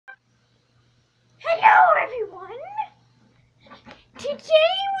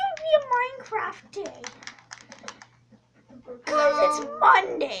Minecraft day. Because it's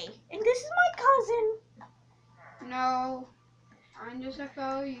Monday. And this is my cousin. No. I'm just a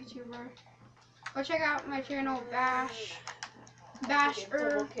fellow YouTuber. Go check out my channel, Basher.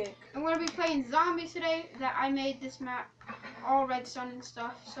 I'm going to be playing zombies today that I made this map. All redstone and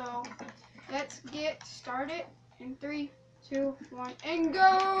stuff. So, let's get started in 3, 2, 1, and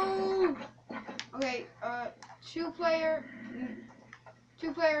go! Okay, two player,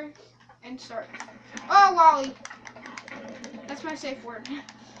 and start. Oh, Wally. That's my safe word.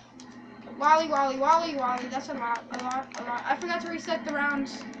 Wally. That's a lot. I forgot to reset the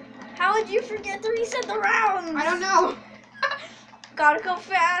rounds. How would you forget to reset the rounds? I don't know. Gotta go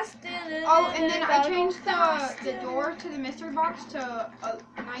fast. Oh, and then I changed the door to the mystery box to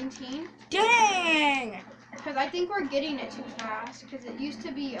 19. Dang! Because I think we're getting it too fast. Because it used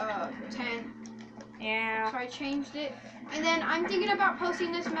to be 10. Yeah. So I changed it. And then I'm thinking about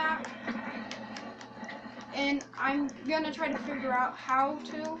posting this map. And I'm going to try to figure out how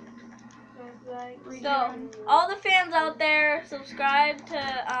to. So, all the fans out there, subscribe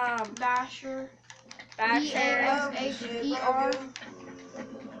to Basher. Basher. B-A-S-H-E-R.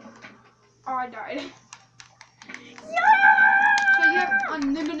 Oh, I died. Yeah! So you have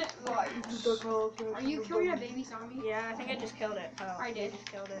unlimited lives. Are you killing a baby zombie? Yeah, I think I just killed it. Oh, I did. Just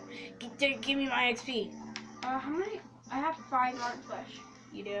killed it. Give me my XP. How many? I have 5 heart flesh.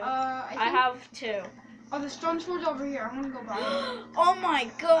 You do? I have 2. Oh, the stone sword's over here. I'm gonna go buy it. Oh my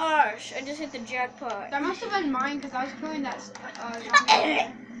gosh! I just hit the jackpot. That must have been mine because I was killing that zombie.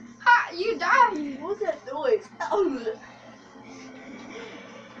 Ha! You died! What was that noise?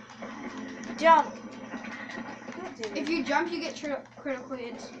 Jump. If you jump, you get critical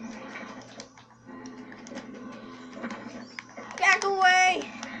hits. Back away!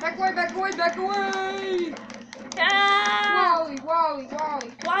 Back away! Ah! Wally.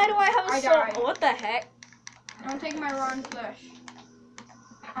 Why do I have a I soul? died. What the heck? Don't take my rotten flesh.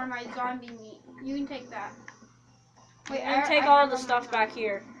 Or my zombie meat. You can take that. Wait, I'm gonna take all the stuff back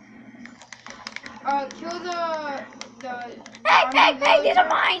here. Kill the Hey, these are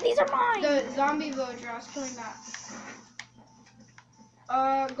mine! The zombie villager, I was killing that.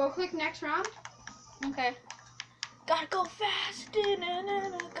 Go click next round. Okay. Gotta go fast.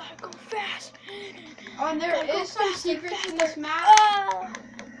 Gotta go fast. Oh, and there is some secrets in this map.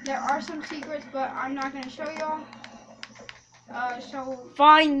 There are some secrets, but I'm not gonna show y'all. So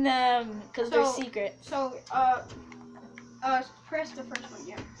find them, cause they're secrets. So, press the first one,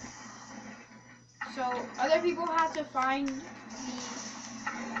 yeah. So other people have to find the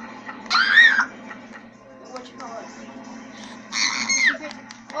what you call it? Secret.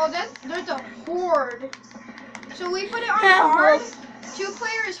 Oh, there's a horde. So we put it on hard. 2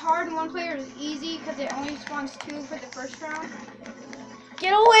 player is hard and 1 player is easy because it only spawns 2 for the first round.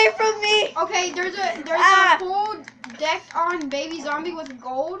 Get away from me! Okay, there's a whole deck on baby zombie with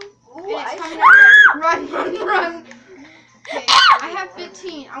gold. Ooh, and it's coming out. Run. Okay, I have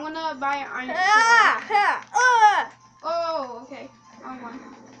 15. I want to buy an iron sword. Oh, okay. Wrong one.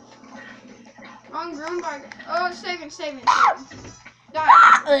 Wrong room. Oh, save it.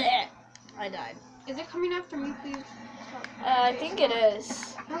 Die. I died. Is it coming after me, please? Stop. I think it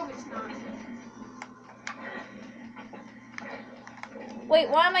is. I hope it's not. Wait,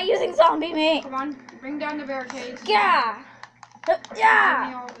 why am I using zombie meat? Come on, bring down the barricades. Yeah!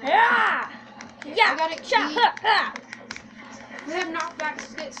 Yeah! I gotta eat. We have knockback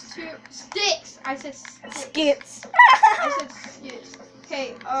sticks. I said sticks. Skits. I said skits.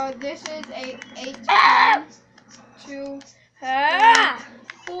 Okay, this is a 8, 2,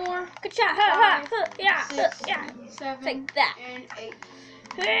 4, Good shot. 5, 6, 7, Take that. and 8.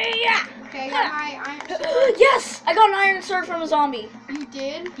 Yeah. Okay, I got my iron sword. Yes! I got an iron sword from a zombie. You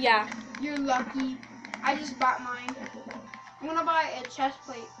did? Yeah. You're lucky. I just bought mine. I'm gonna buy a chest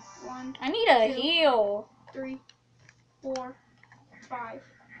plate. 1, I need a 2, heal. 3, 4, 5.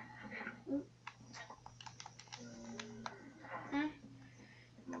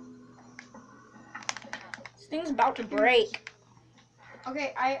 This thing's about to break.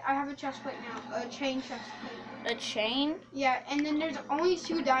 Okay, I have a chest plate now. A chain chest plate. A chain? Yeah, and then there's only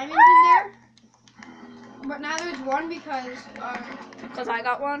 2 diamonds in there. But now there's 1 because, Because I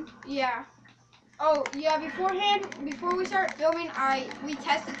got one? yeah. Oh, yeah, beforehand, before we start filming, we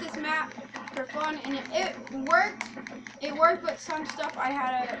tested this map for fun, and it worked. It worked, but some stuff I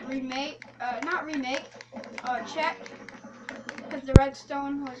had to check, because the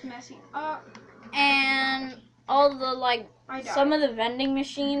redstone was messing up. And all the, some of the vending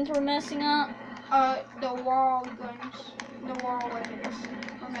machines were messing up. The wall guns, the wall weapons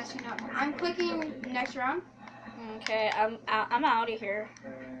were messing up. I'm clicking next round. Okay, I'm out of here.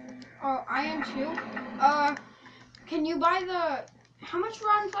 Oh, I am too. Can you buy the... How much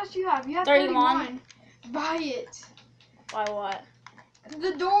rotten flesh do you have? You have 31. Buy it. Buy what?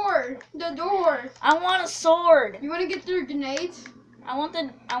 The door. The door. I want a sword. You want to get their grenades? I want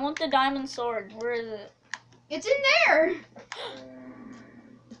the diamond sword. Where is it? It's in there.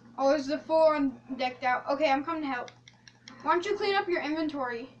 Oh, is the full on decked out? Okay, I'm coming to help. Why don't you clean up your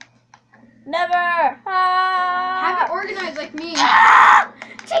inventory? Never. Ah! Have it organized like me. Ah!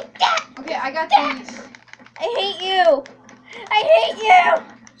 Take that. Okay, I got these. I hate you. I hate you.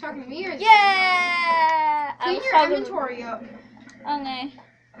 Talking to me or Yeah. clean your inventory up. Okay.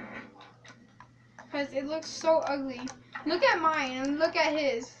 Because it looks so ugly. Look at mine and look at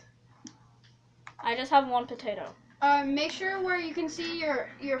his. I just have one potato. Make sure where you can see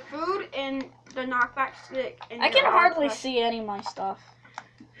your food and the knockback stick. And I can hardly see any of my stuff.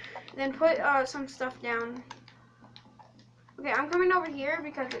 Then put some stuff down. Okay, I'm coming over here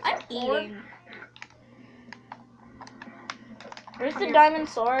because it's I'm eating. Where's the diamond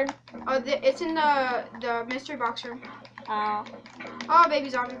sword? Oh, it's in the mystery box room. Oh. Oh, baby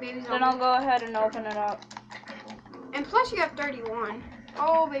zombie, baby zombie. Then I'll go ahead and open it up. And plus you have 31.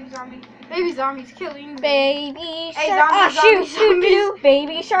 Oh, baby zombie. Baby zombie's killing me. Baby shark, hey, zombie, oh zombie, shoot, doo doo doo.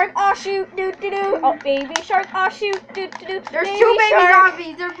 Baby shark, oh shoot, doo doo doo. Oh, baby shark, oh shoot, doo doo doo. There's two baby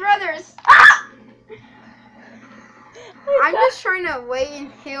zombies. They're brothers. Ah! I'm just trying to wait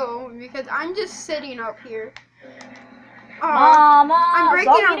and heal because I'm just sitting up here. Mama, I'm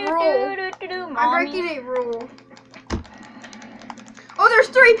breaking a rule. I'm breaking a rule. Oh, there's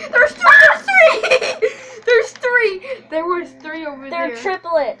three. There's three. There's three. There's three. There was three over there. They're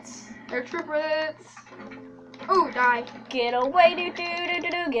triplets. They're triplets. Oh, die. Get away, doo doo doo doo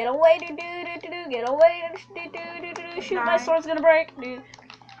doo. Get away, doo doo doo doo doo. Get away, doo doo doo doo doo. Shoot, my sword's gonna break, dude.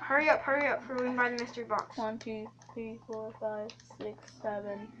 Hurry up, for we can buy the mystery box. 1, 2, 3, 4, 5, 6,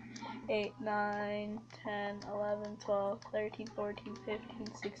 7, 8, 9, 10, 11, 12, 13, 14,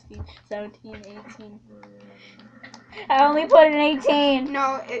 15, 16, 17, 18. I only put in 18.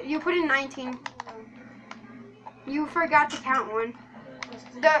 No, you put in 19. You forgot to count one.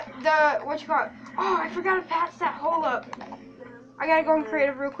 What you call it? Oh, I forgot to patch that hole up. I gotta go in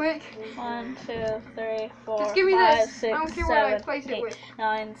creative real quick. 1, 2, 3, 4, Just give me 5, this. 6, I don't care 7, what I place 8, it with.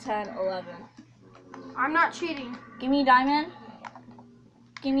 9, 10, 11. I'm not cheating. Give me diamond.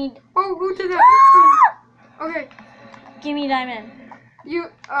 Give me. Oh, who did that? Okay. Give me diamond. You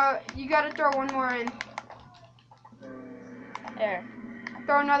gotta throw one more in. There.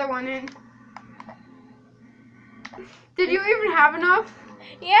 Throw another one in. Did you even have enough?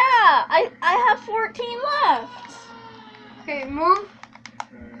 Yeah, I have 14 left. Okay, move.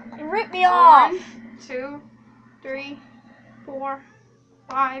 Rip me off. 1, 2, 3, 4,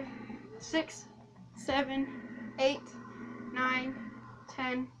 5, 6, 7, 8, 9,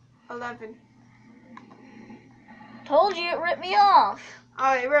 10, 11. Told you it ripped me off.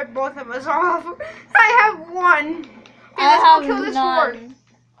 Oh, it ripped both of us off. I have one. Okay, I let's have go kill this none. horde.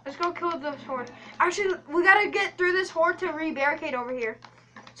 Let's go kill this horde. Actually, we gotta get through this horde to re-barricade over here.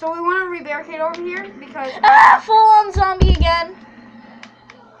 So we want to re-barricade over here because... Full-on zombie again.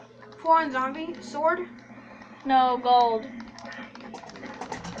 Full-on zombie? Sword? No, gold.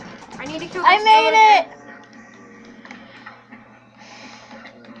 I need to kill this I made it!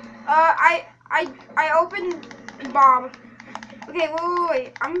 I opened Bob. Okay,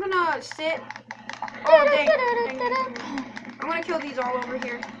 wait. I'm gonna sit... Oh, dang. I'm gonna kill these all over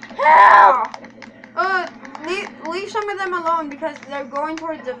here. Help! Leave some of them alone because they're going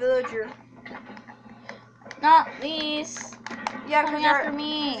towards the villager. Not these. Yeah, Coming because after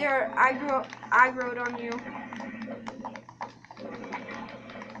me. they're aggroed on you.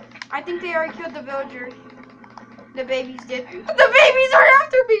 I think they already killed the villager. The babies did. The babies are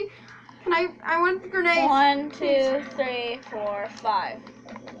after me! I want grenades. 1, 2, 3, 4, 5.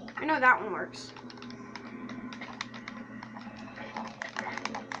 I know that one works.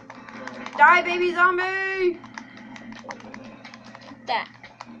 Die, baby zombie! That.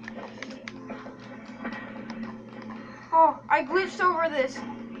 Oh, I glitched over this.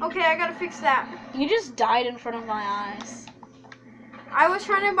 Okay, I gotta fix that. You just died in front of my eyes. I was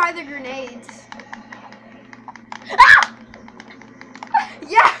trying to buy the grenades. Ah!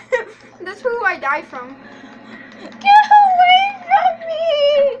 Yeah, that's who I died from. Get away from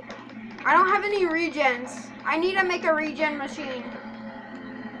me! I don't have any regens. I need to make a regen machine.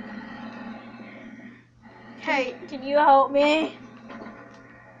 Hey. Can you help me?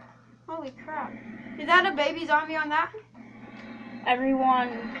 Holy crap. Is that a baby zombie on that? Everyone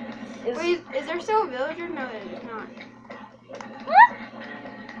is... Wait, is there still a villager? No, there is not.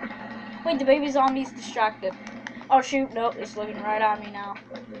 Wait, the baby zombie's distracted. Oh shoot, nope, it's looking right at me now.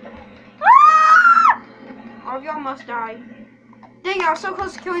 All of y'all must die. Dang it, I was so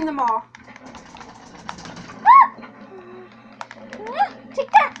close to killing them all. Take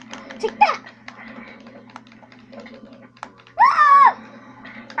that! Take that! Ah!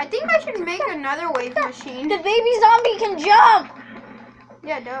 I think I should make another wave machine. The baby zombie can jump!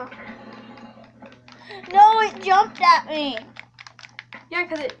 Yeah, duh. No, it jumped at me. Yeah,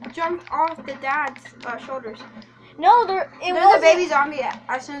 because it jumped off the dad's shoulders. No, it There's was a baby zombie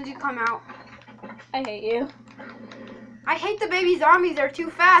as soon as you come out. I hate you. I hate the baby zombies. They're too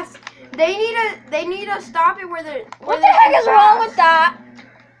fast. They need to stop it where they're. What the heck is wrong with that?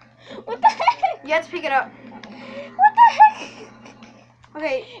 What the heck? You have to pick it up. What the heck?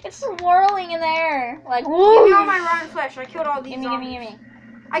 Okay. It's swirling in the air. Like, Give woo! me all my rotten flesh. I killed all these Gimme, zombies. gimme, gimme.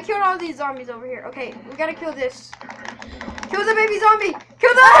 I killed all these zombies over here. Okay, we gotta kill this. Kill the baby zombie.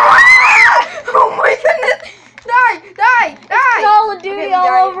 Kill the. Oh my goodness! Die! Die! Die! Call of Duty Okay, we all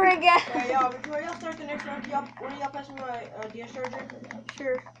died. over again. Y'all, before y'all start the next round, one of y'all pass me my DS charger?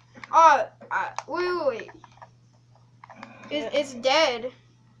 Sure. Wait. It's dead,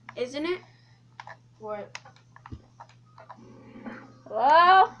 isn't it? What?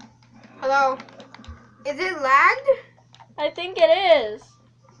 Hello? Hello. Is it lagged? I think it is.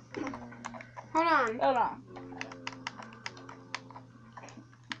 Hold on. Hold on.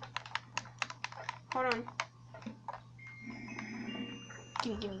 Hold on.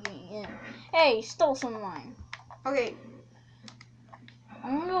 Gimme. Yeah. Hey, you stole some of mine. Okay.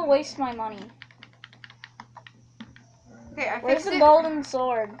 I'm gonna go waste my money. Okay, I Where's fixed the it. golden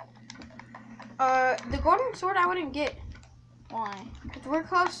sword? The golden sword I wouldn't get. Why? Cause we're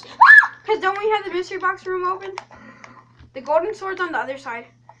close. Cause don't we have the mystery box room open? The golden sword's on the other side.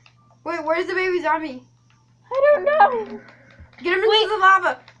 Wait, where's the baby zombie? I don't know. Get him into the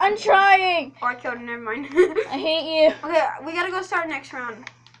lava. I'm trying. Oh, I killed him. Never mind. I hate you. Okay, we gotta go start next round.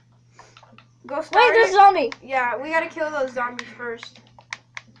 Go start. Wait, there's a zombie. Yeah, we gotta kill those zombies first.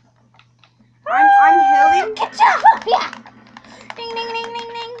 I'm healing. Get up! Yeah. Ding, ding, ding,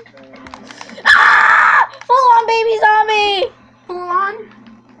 ding, ding. Ah! Full on baby zombie. Full on.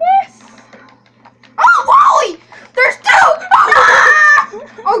 Yes. Oh, Wally! There's two!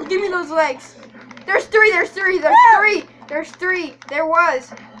 Oh, give me those legs. There's three. There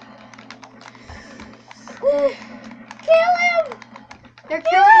was. Kill him. They're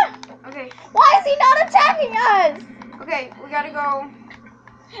killing. Okay. Why is he not attacking us? Okay, we gotta go.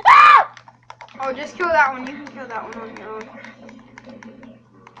 Ah! Oh, just kill that one. You can kill that one on your own.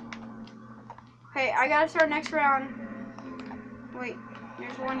 Okay, I gotta start next round. Wait,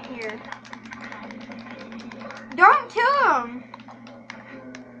 there's one here. Don't kill him!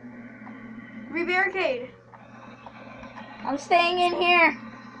 Rebarricade. I'm staying in here.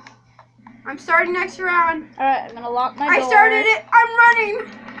 I'm starting next round. Alright, I'm gonna lock my door. I started it. I'm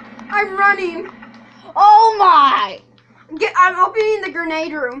running. Oh my! I'm opening the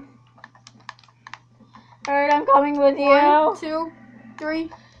grenade room. Alright, I'm coming with you. 1, 2, 3,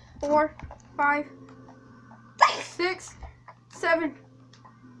 4, 5, 6, 7.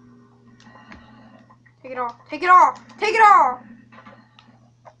 Take it all. Take it all. Take it all.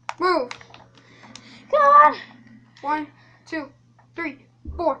 Move. Come on. 1, 2, 3,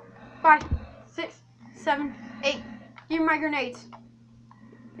 4, 5, 6, 7, 8. Give me my grenades.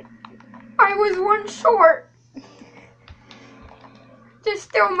 I was one short. Just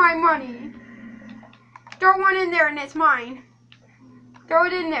steal my money. Throw one in there and it's mine. Throw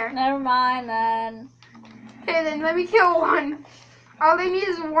it in there. Never mind then. Okay, then let me kill one. All they need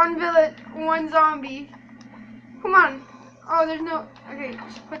is one zombie. Come on. Oh, there's no. Okay,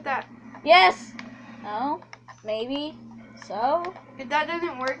 just put that. Yes. No. Maybe. So. If that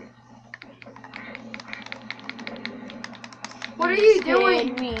doesn't work. What are you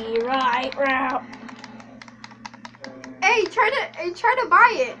doing? Spin me right round. Hey, try to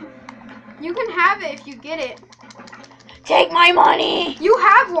buy it. You can have it if you get it. Take my money. You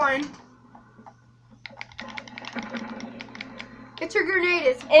have one. It's your grenade.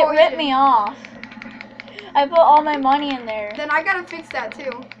 It's It poison. ripped me off. I put all my money in there. Then I gotta fix that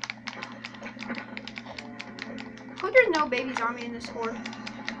too. Hope there's no baby zombie in this store.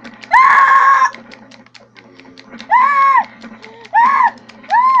 Ah! Ah! Ah!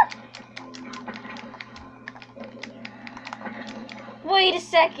 Ah! Wait a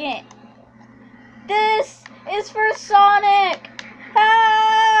second. This is for Sonic.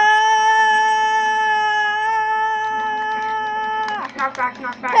 Ah! Knock back.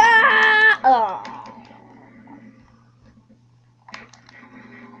 Ah! Oh.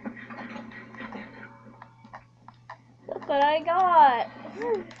 Look what I got.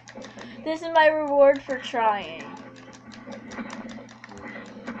 This is my reward for trying.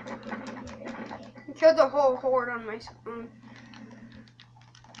 killed the whole horde on my own.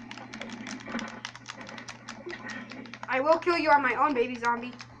 I will kill you on my own, baby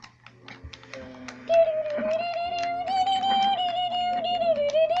zombie.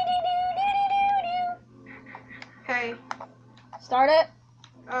 Okay. Start it.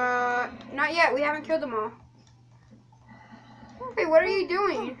 Not yet. We haven't killed them all. Hey, what are you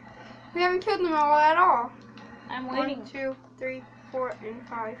doing? We haven't killed them all at all. I'm waiting. 1, 2, 3, 4, and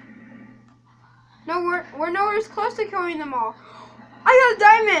 5. No, we're nowhere as close to killing them all. I got a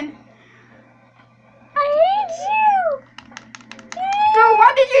diamond. I hate you. No,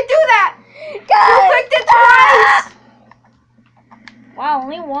 why did you do that? Guys. You clicked it twice. Wow,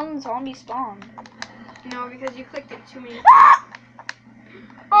 only one zombie spawned. No, because you clicked it too many.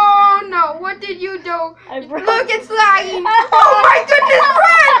 Oh no, what did you do? Look, it's lagging. Oh my goodness,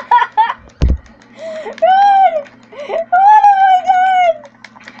 run! Run!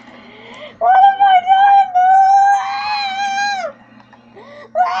 What have I done?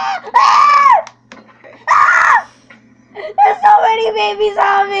 What have I done? There's so many baby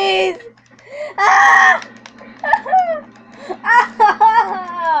zombies!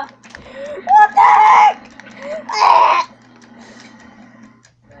 What the heck?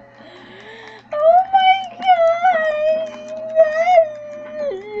 Oh my god!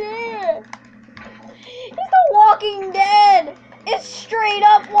 It's The Walking Dead! It's straight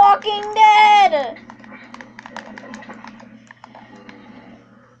up Walking Dead!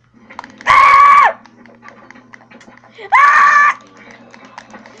 Ah! Ah!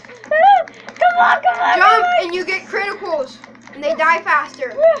 Come on! Jump and you get criticals, and they die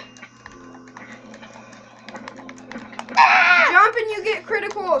faster. Jump and you get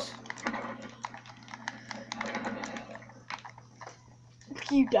criticals.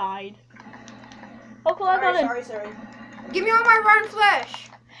 You died. Oh, cool, I got it. Sorry. Give me all my run flesh.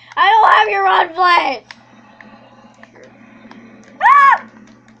 I don't have your rod flesh. Ah!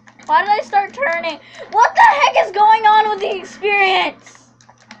 Why did I start turning? What the heck is going on with the experience?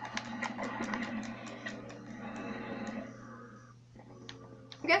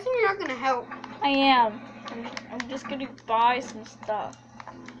 I'm guessing you're not gonna help. I am. I'm just gonna buy some stuff.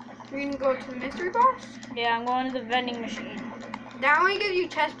 You're gonna go to the mystery box? Yeah, I'm going to the vending machine. That only gives you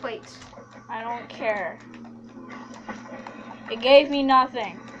chest plates. I don't care. It gave me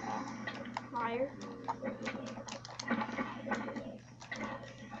nothing. Liar.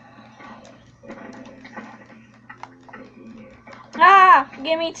 Ah!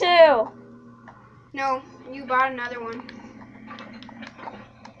 Give me 2. No, you bought another one.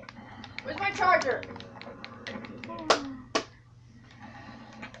 Where's my charger?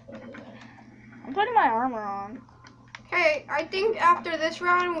 I'm putting my armor on. Okay, I think after this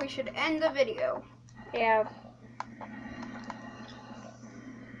round we should end the video. Yeah.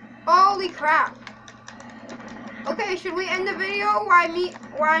 Holy crap. Okay, should we end the video while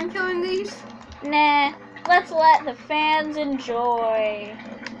I'm killing these? Nah. Let's let the fans enjoy.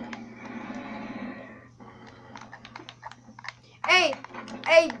 Hey,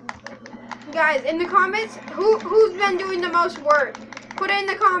 guys, in the comments, who's been doing the most work? Put it in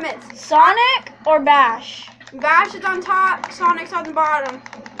the comments. Sonic or Bash? Bash is on top, Sonic's on the bottom.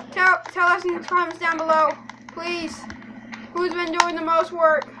 Tell us in the comments down below, please, who's been doing the most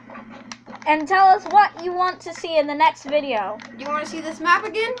work. And tell us what you want to see in the next video. Do you want to see this map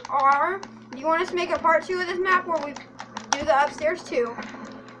again, or do you want us to make a part 2 of this map where we do the upstairs too?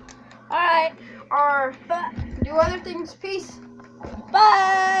 Alright. Or do other things? Peace.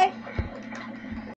 Bye.